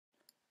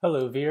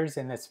Hello viewers,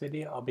 in this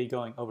video I'll be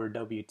going over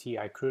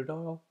WTI crude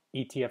oil,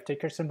 ETF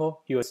ticker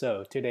symbol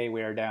USO. Today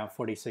we are down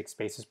 46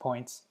 basis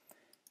points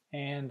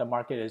and the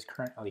market is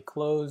currently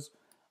closed.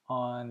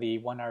 On the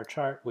 1 hour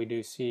chart we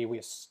do see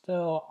we're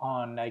still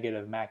on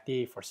negative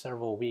MACD for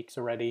several weeks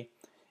already,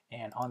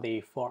 and on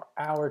the 4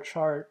 hour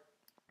chart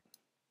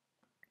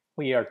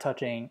we are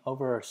touching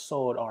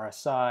oversold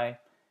RSI,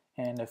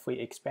 and if we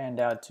expand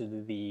out to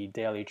the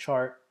daily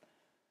chart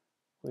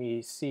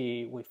we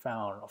see we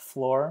found a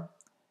floor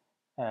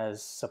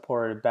as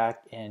supported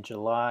back in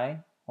July,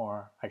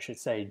 or I should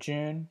say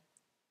June,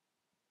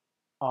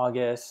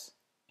 August,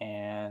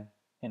 and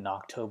in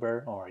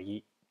October, or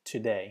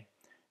today.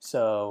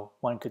 So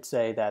one could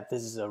say that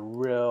this is a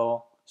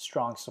real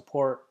strong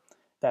support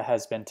that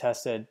has been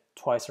tested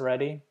twice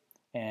already,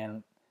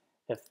 and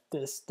if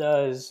this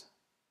does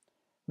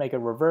make a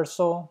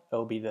reversal, it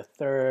will be the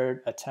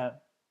third attempt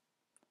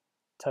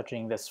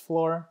touching this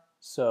floor.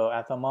 So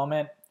at the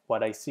moment,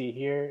 what I see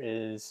here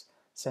is,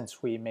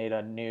 since we made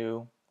a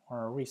new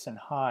or a recent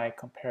high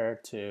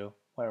compared to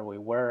where we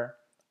were.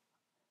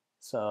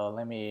 So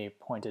let me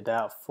point it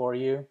out for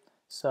you.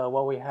 So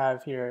what we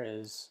have here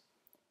is,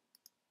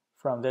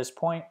 from this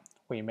point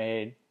we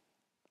made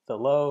the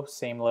low,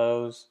 same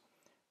lows,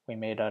 we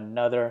made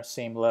another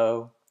same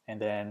low,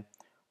 and then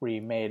we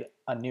made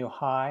a new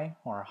high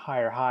or a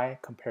higher high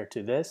compared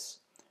to this.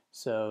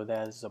 So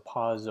that is a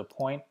positive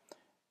point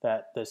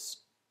that this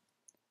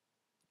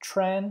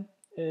trend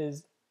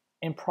is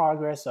in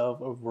progress of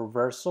a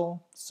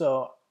reversal.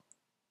 So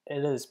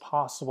it is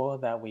possible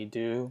that we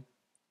do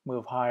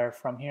move higher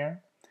from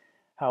here.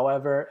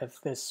 However, if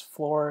this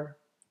floor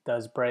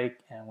does break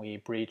and we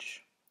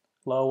breach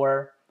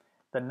lower,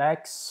 the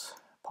next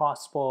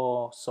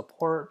possible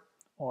support,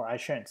 or I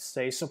shouldn't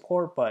say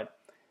support, but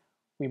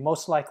we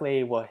most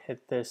likely will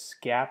hit this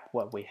gap,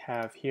 what we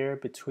have here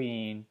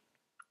between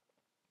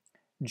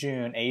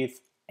June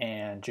 8th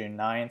and June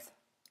 9th.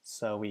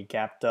 So we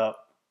gapped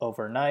up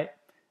overnight.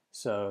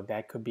 So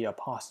that could be a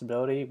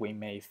possibility. We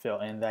may fill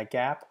in that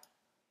gap.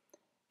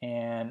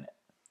 And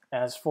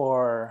as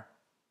for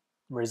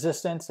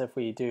resistance, if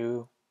we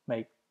do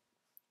make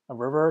a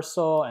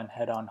reversal and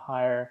head on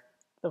higher,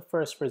 the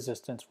first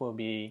resistance will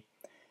be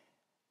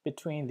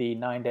between the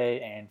 9-day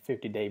and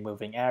 50-day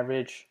moving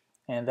average,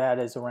 and that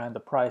is around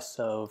the price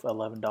of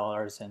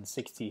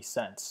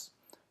 $11.60.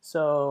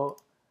 So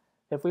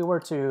if we were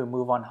to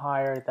move on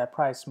higher, that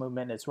price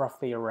movement is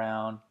roughly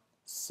around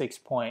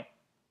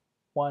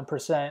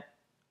 6.1%,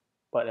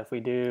 but if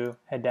we do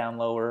head down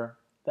lower,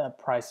 that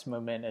price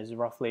movement is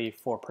roughly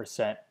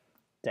 4%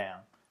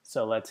 down.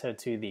 So let's head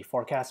to the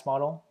forecast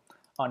model.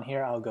 On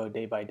here I'll go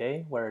day by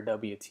day, where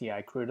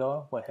WTI crude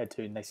oil will head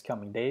to next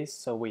coming days.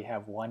 So we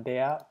have 1 day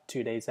out,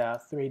 2 days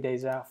out, 3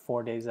 days out,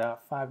 4 days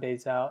out, 5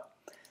 days out,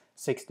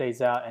 6 days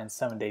out, and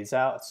 7 days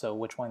out. So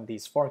which one of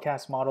these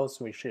forecast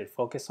models we should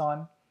focus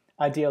on?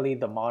 Ideally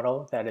the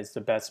model that is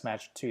the best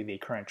match to the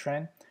current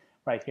trend.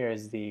 Right here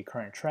is the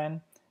current trend,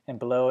 and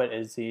below it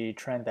is the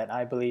trend that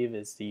I believe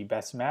is the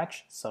best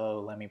match. So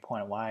let me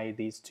point why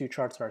these two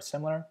charts are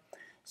similar.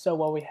 So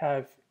what we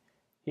have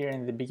here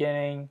in the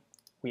beginning,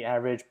 we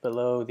averaged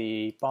below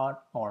the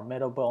bottom or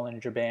middle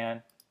Bollinger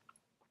Band,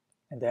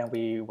 and then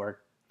we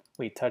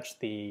touched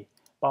the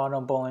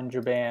bottom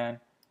Bollinger Band,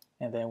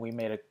 and then we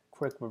made a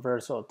quick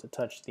reversal to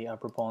touch the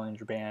upper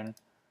Bollinger Band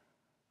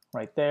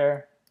right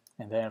there,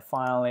 and then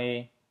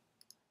finally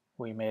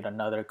we made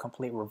another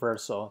complete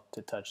reversal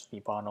to touch the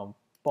bottom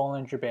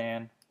Bollinger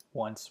Band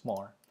once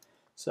more.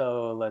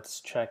 So let's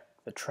check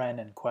the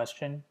trend in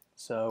question.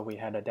 So we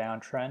had a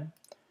downtrend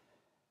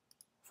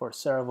for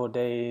several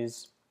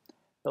days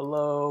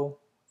below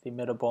the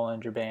middle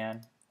Bollinger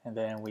Band, and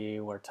then we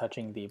were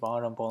touching the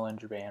bottom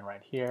Bollinger Band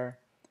right here,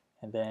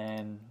 and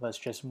then let's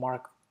just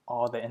mark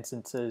all the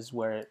instances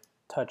where it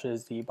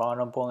touches the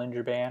bottom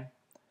Bollinger Band.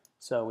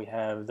 So we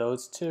have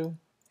those two,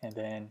 and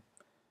then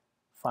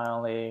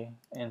finally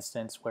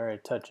instance where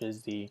it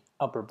touches the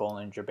upper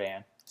Bollinger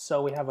Band.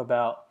 So we have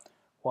about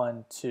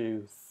 1,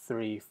 2,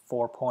 3,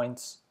 4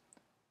 points,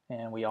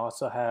 and we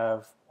also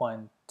have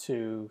 1,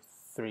 2,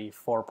 3,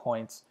 4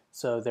 points.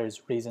 So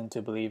there's reason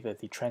to believe that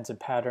the trends and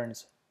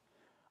patterns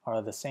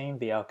are the same.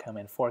 The outcome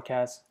and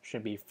forecast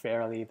should be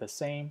fairly the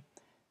same.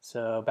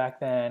 So back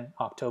then,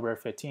 October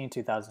 15,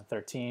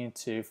 2013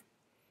 to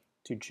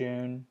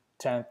June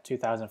 10th,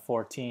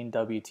 2014,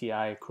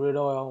 WTI crude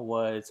oil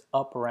was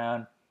up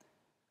around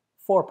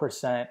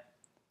 4%,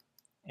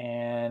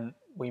 and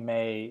we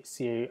may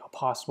see a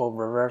possible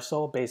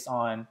reversal based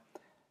on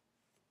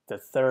the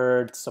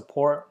third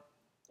support.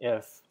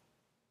 If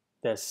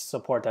this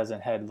support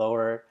doesn't head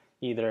lower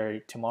either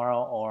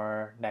tomorrow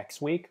or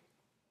next week,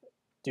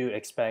 do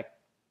expect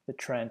the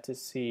trend to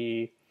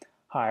see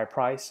higher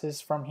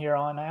prices from here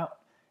on out.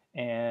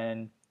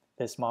 And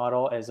this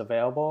model is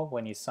available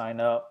when you sign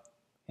up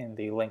in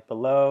the link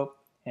below,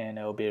 and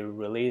it will be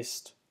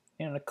released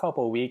in a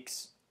couple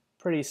weeks,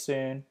 pretty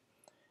soon,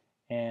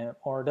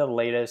 or the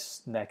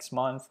latest next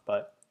month,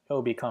 but it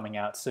will be coming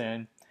out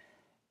soon.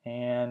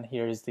 And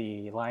here's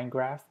the line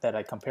graph that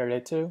I compared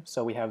it to.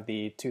 So we have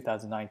the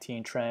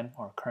 2019 trend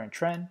or current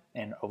trend,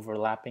 and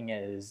overlapping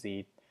it is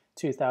the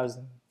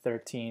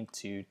 2013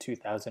 to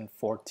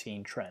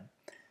 2014 trend.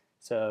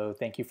 So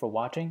thank you for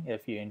watching.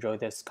 If you enjoyed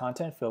this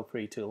content, feel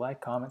free to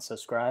like, comment,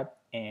 subscribe,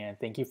 and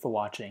thank you for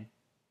watching.